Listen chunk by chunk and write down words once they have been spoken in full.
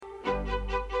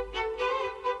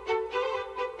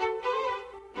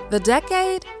The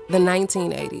decade, the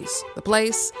 1980s. The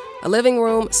place, a living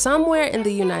room somewhere in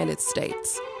the United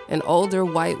States. An older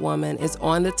white woman is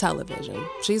on the television.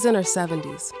 She's in her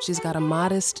 70s. She's got a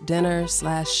modest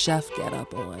dinner/chef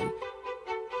getup on.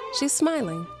 She's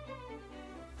smiling.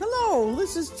 Hello,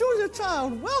 this is Julia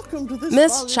Child. Welcome to this.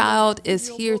 Miss Child is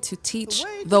here to teach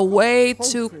the way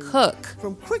to cook.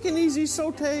 From quick and easy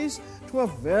sautés to a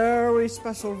very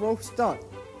special roast duck.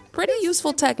 Pretty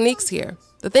useful techniques here.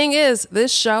 The thing is,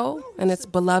 this show and its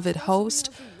beloved host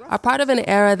are part of an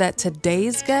era that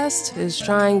today's guest is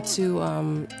trying to,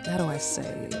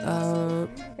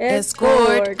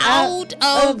 escort out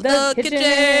of the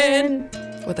kitchen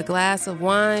with a glass of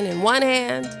wine in one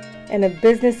hand and a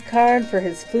business card for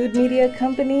his food media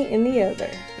company in the other.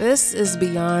 This is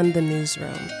Beyond the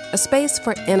Newsroom, a space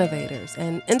for innovators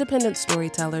and independent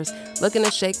storytellers looking to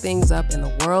shake things up in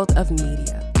the world of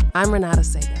media. I'm Renata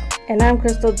Sago. And I'm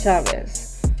Crystal Chavez.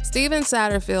 Stephen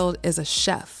Satterfield is a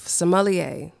chef,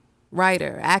 sommelier,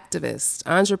 writer, activist,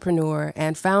 entrepreneur,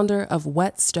 and founder of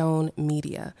Whetstone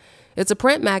Media. It's a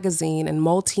print magazine and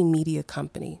multimedia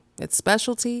company. Its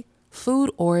specialty,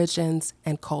 food origins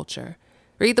and culture.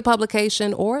 Read the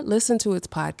publication or listen to its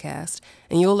podcast,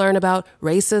 and you'll learn about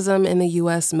racism in the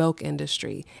U.S. milk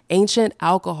industry, ancient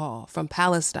alcohol from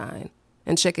Palestine,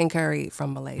 and chicken curry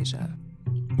from Malaysia.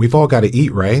 We've all got to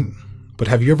eat, right? But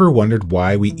have you ever wondered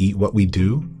why we eat what we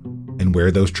do and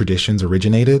where those traditions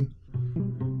originated?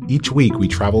 Each week, we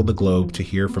travel the globe to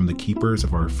hear from the keepers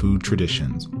of our food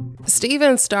traditions.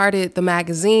 Stephen started the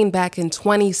magazine back in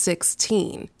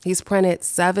 2016. He's printed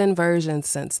 7 versions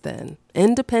since then,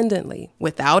 independently,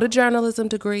 without a journalism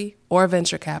degree or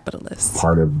venture capitalist.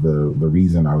 Part of the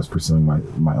reason I was pursuing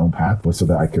my own path was so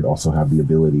that I could also have the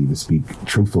ability to speak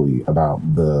truthfully about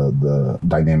the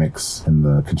dynamics and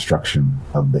the construction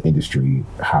of the industry,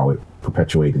 how it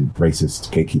perpetuated racist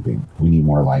gatekeeping. We need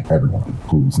more like everyone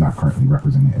who's not currently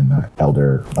represented in that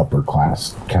elder upper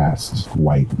class caste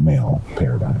white male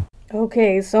paradigm.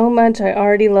 Okay, so much I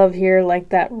already love here, like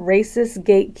that racist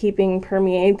gatekeeping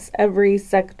permeates every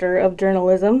sector of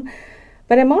journalism.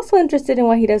 But I'm also interested in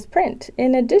why he does print,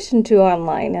 in addition to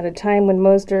online, at a time when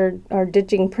most are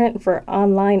ditching print for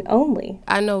online only.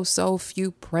 I know so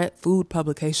few print food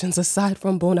publications aside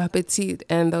from Bon Appetit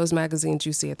and those magazines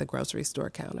you see at the grocery store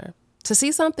counter. To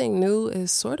see something new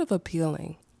is sort of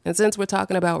appealing. And since we're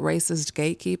talking about racist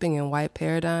gatekeeping and white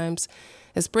paradigms,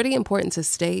 it's pretty important to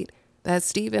state that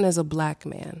Stephen is a black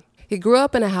man. He grew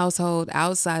up in a household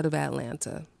outside of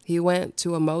Atlanta. He went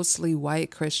to a mostly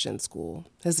white Christian school.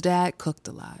 His dad cooked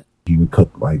a lot. He would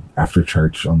cook like after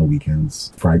church on the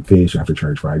weekends, fried fish after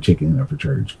church, fried chicken after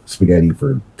church, spaghetti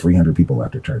for 300 people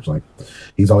after church. Like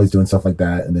he's always doing stuff like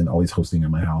that, and then always hosting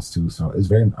at my house too. So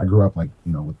it's I grew up like,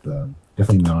 with the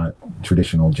definitely not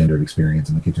traditional gendered experience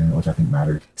in the kitchen, which I think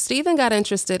mattered. Stephen got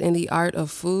interested in the art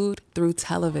of food through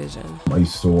television. I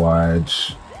used to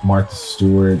watch Martha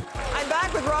Stewart. I'm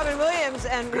back with Robin Williams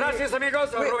and... Gracias,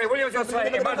 amigos. Robin Williams,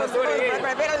 Martha Stewart.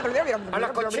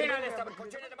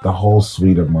 The whole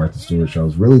suite of Martha Stewart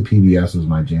shows. Really, PBS was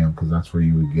my jam because that's where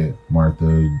you would get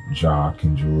Martha, Jock,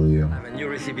 and Julia. I have a new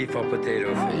recipe for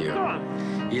potato for you.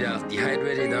 It has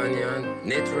dehydrated onion,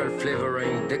 natural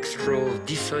flavoring, dextrose,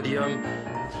 disodium.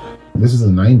 This is the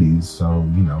 90s, so,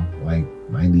 like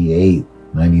 98,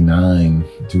 99,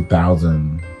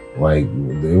 2000... Like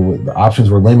the options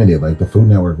were limited. Like the Food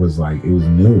Network was like, it was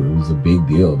new. It was a big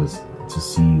deal to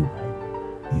see,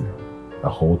 a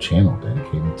whole channel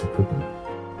dedicated to cooking.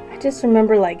 I just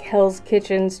remember like Hell's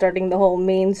Kitchen starting the whole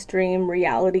mainstream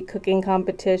reality cooking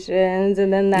competitions,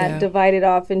 and then that divided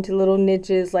off into little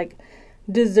niches like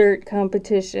dessert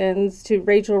competitions, to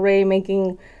Rachel Ray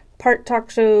making part talk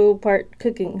show, part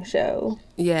cooking show.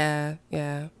 Yeah.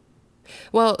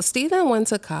 Well, Stephen went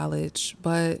to college,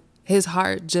 but his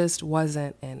heart just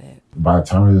wasn't in it. By the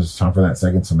time it was time for that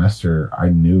second semester, I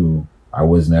knew I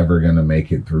was never going to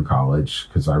make it through college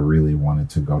because I really wanted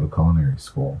to go to culinary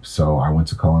school. So I went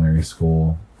to culinary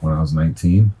school when I was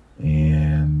 19,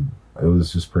 and it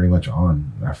was just pretty much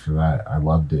on after that. I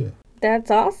loved it.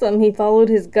 That's awesome. He followed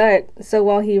his gut. So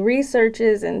while he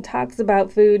researches and talks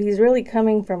about food, he's really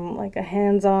coming from like a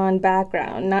hands-on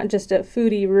background, not just a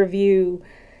foodie review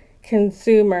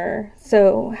consumer.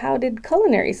 So how did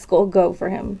culinary school go for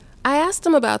him? I asked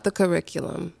him about the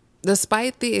curriculum.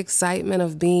 Despite the excitement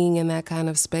of being in that kind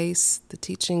of space, the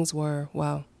teachings were,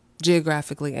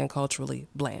 geographically and culturally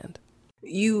bland.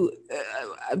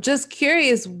 I'm just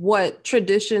curious, what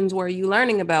traditions were you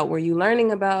learning about? Were you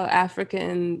learning about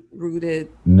African-rooted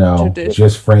traditions?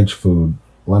 Just French food.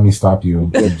 Let me stop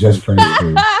you. Just French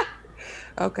food.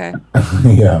 Okay.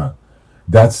 Yeah.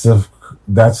 That's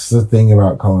That's the thing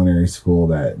about culinary school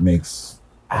that makes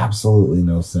absolutely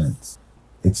no sense.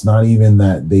 It's not even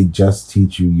that they just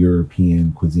teach you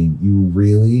European cuisine. You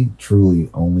really, truly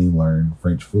only learn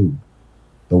French food.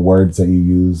 The words that you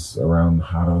use around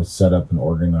how to set up and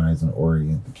organize and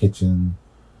orient the kitchen,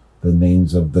 the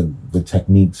names of the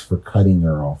techniques for cutting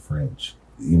are all French.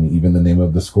 Even the name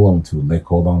of the school I'm to, Le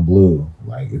Cordon Bleu,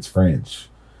 like it's French.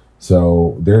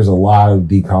 So there's a lot of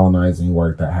decolonizing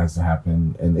work that has to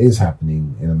happen and is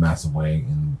happening in a massive way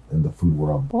in the food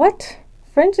world. What?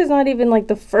 French is not even like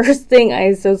the first thing I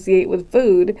associate with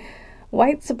food.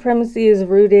 White supremacy is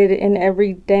rooted in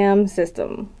every damn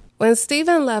system. When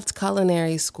Stephen left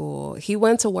culinary school, he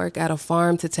went to work at a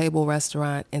farm-to-table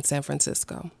restaurant in San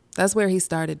Francisco. That's where he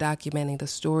started documenting the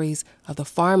stories of the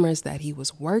farmers that he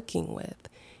was working with.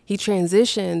 He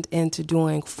transitioned into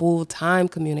doing full-time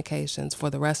communications for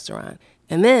the restaurant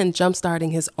and then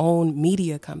jump-starting his own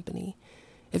media company.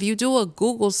 If you do a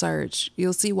Google search,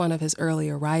 you'll see one of his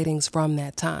earlier writings from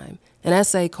that time, an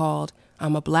essay called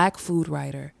 "I'm a Black Food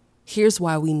Writer. Here's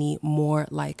Why We Need More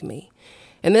Like Me."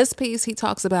 In this piece, he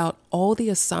talks about all the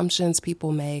assumptions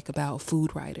people make about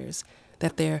food writers,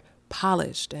 that they're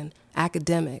polished and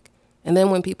academic. And then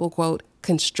when people, quote,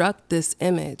 construct this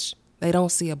image, they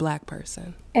don't see a Black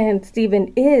person. And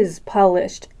Stephen is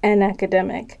polished and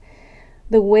academic.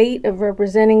 The weight of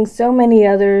representing so many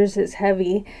others is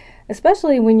heavy,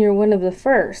 especially when you're one of the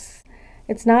first.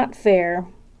 It's not fair.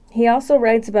 He also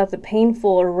writes about the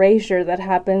painful erasure that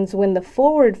happens when the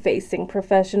forward-facing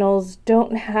professionals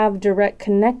don't have direct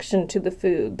connection to the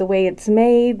food, the way it's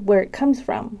made, where it comes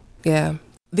from. Yeah.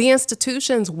 The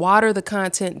institutions water the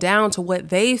content down to what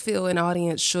they feel an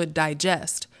audience should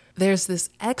digest. There's this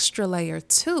extra layer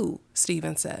too,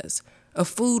 Stephen says, of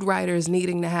food writers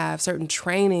needing to have certain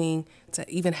training to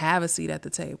even have a seat at the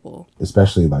table.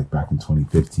 Especially like back in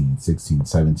 2015, 16,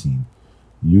 17,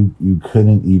 you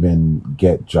couldn't even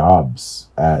get jobs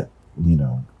at,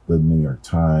 the New York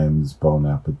Times, Bon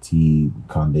Appetit,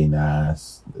 Condé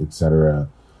Nast, etc.,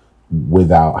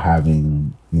 without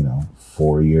having,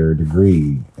 4-year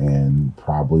degree and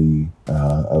probably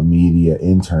a media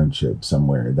internship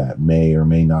somewhere that may or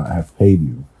may not have paid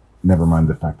you. Never mind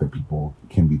the fact that people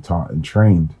can be taught and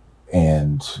trained.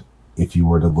 And if you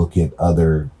were to look at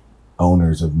other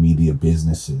owners of media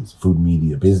businesses, food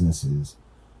media businesses,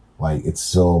 like it's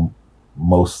still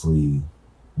mostly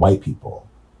white people.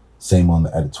 Same on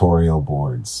the editorial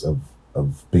boards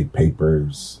of big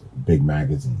papers, big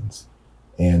magazines.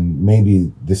 And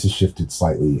maybe this has shifted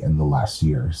slightly in the last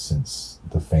year since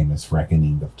the famous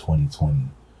reckoning of 2020.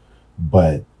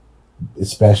 But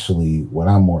especially what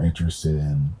I'm more interested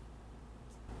in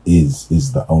is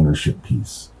the ownership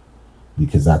piece,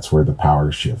 because that's where the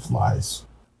power shift lies.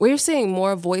 We're seeing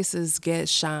more voices get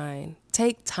shine.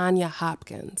 Take Tanya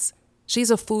Hopkins. She's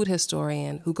a food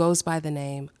historian who goes by the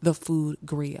name The Food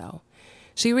Griot.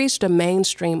 She reached a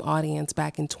mainstream audience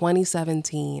back in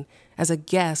 2017 as a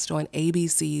guest on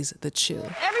ABC's The Chew.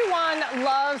 Everyone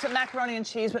loves macaroni and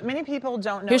cheese, but many people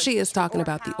don't know. Here she is talking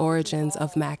about the origins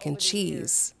of mac and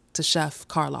cheese to Chef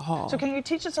Carla Hall. So can you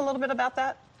teach us a little bit about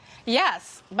that?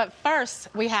 Yes, but first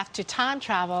we have to time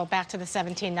travel back to the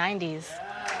 1790s.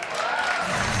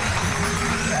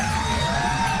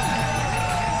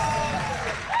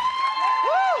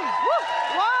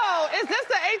 Is this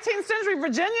the 18th century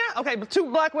Virginia? Okay, but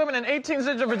 2 black women in 18th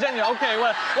century Virginia. Okay,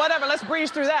 well, whatever, let's breeze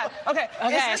through that. Okay,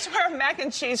 is this where mac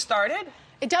and cheese started?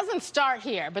 It doesn't start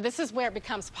here, but this is where it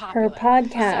becomes popular. Her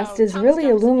podcast is really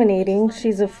illuminating.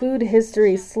 She's a food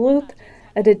history sleuth,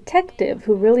 a detective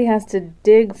who really has to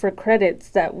dig for credits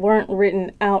that weren't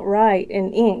written outright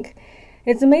in ink.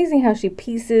 It's amazing how she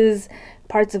pieces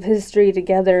parts of history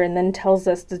together and then tells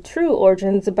us the true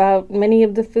origins about many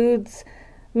of the foods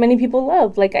many people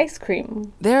love, like ice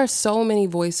cream. There are so many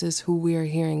voices who we are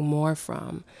hearing more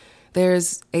from.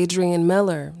 There's Adrian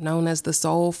Miller, known as the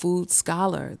Soul Food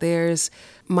Scholar. There's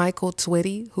Michael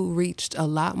Twitty, who reached a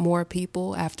lot more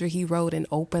people after he wrote an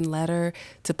open letter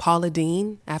to Paula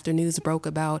Deen after news broke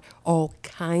about all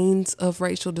kinds of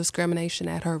racial discrimination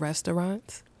at her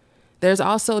restaurants. There's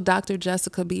also Dr.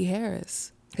 Jessica B.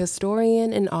 Harris,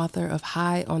 historian and author of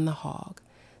High on the Hog.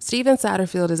 Stephen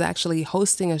Satterfield is actually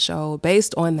hosting a show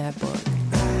based on that book.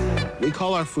 We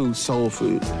call our food soul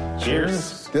food.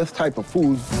 Cheers. This type of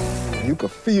food, you can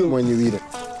feel when you eat it.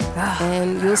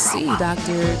 And you'll see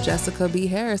Dr. Jessica B.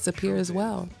 Harris appear as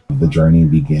well. The journey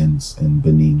begins in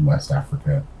Benin, West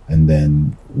Africa, and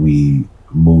then we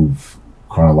move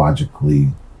chronologically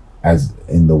as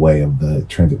in the way of the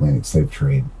transatlantic slave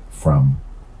trade from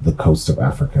the coast of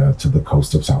Africa to the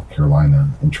coast of South Carolina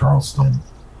and Charleston.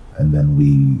 And then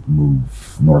we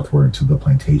move northward to the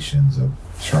plantations of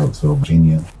Charlottesville,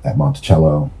 Virginia, at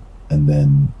Monticello, and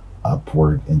then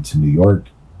upward into New York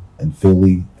and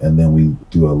Philly. And then we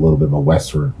do a little bit of a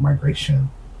westward migration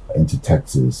into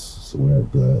Texas, where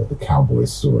the cowboy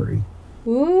story.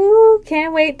 Ooh,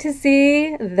 can't wait to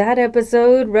see that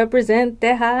episode represent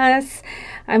Tejas.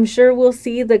 I'm sure we'll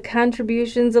see the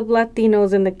contributions of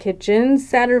Latinos in the kitchen.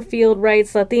 Satterfield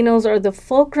writes, Latinos are the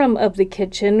fulcrum of the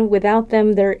kitchen. Without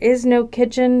them, there is no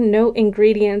kitchen, no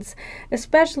ingredients,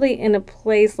 especially in a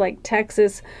place like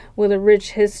Texas with a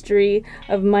rich history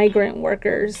of migrant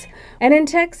workers. And in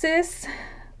Texas,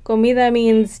 comida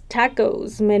means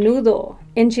tacos, menudo,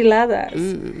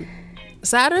 enchiladas.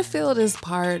 Satterfield is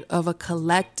part of a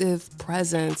collective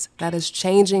presence that is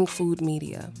changing food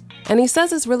media. And he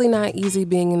says it's really not easy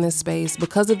being in this space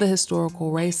because of the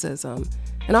historical racism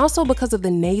and also because of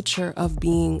the nature of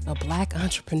being a Black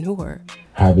entrepreneur.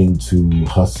 Having to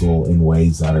hustle in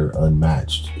ways that are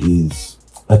unmatched is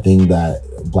a thing that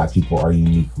Black people are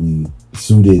uniquely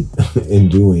suited in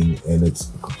doing, and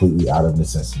it's completely out of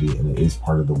necessity, and it is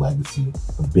part of the legacy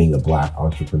of being a Black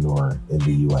entrepreneur in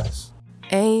the U.S.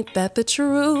 Ain't that the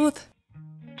truth?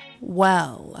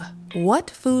 Well, what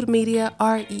food media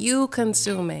are you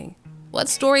consuming? What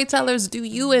storytellers do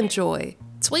you enjoy?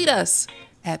 Tweet us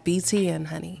at BTN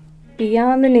Honey.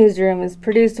 Beyond the Newsroom is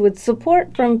produced with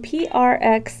support from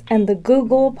PRX and the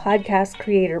Google Podcast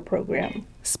Creator Program.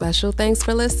 Special thanks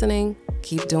for listening.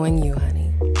 Keep doing you,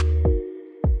 honey.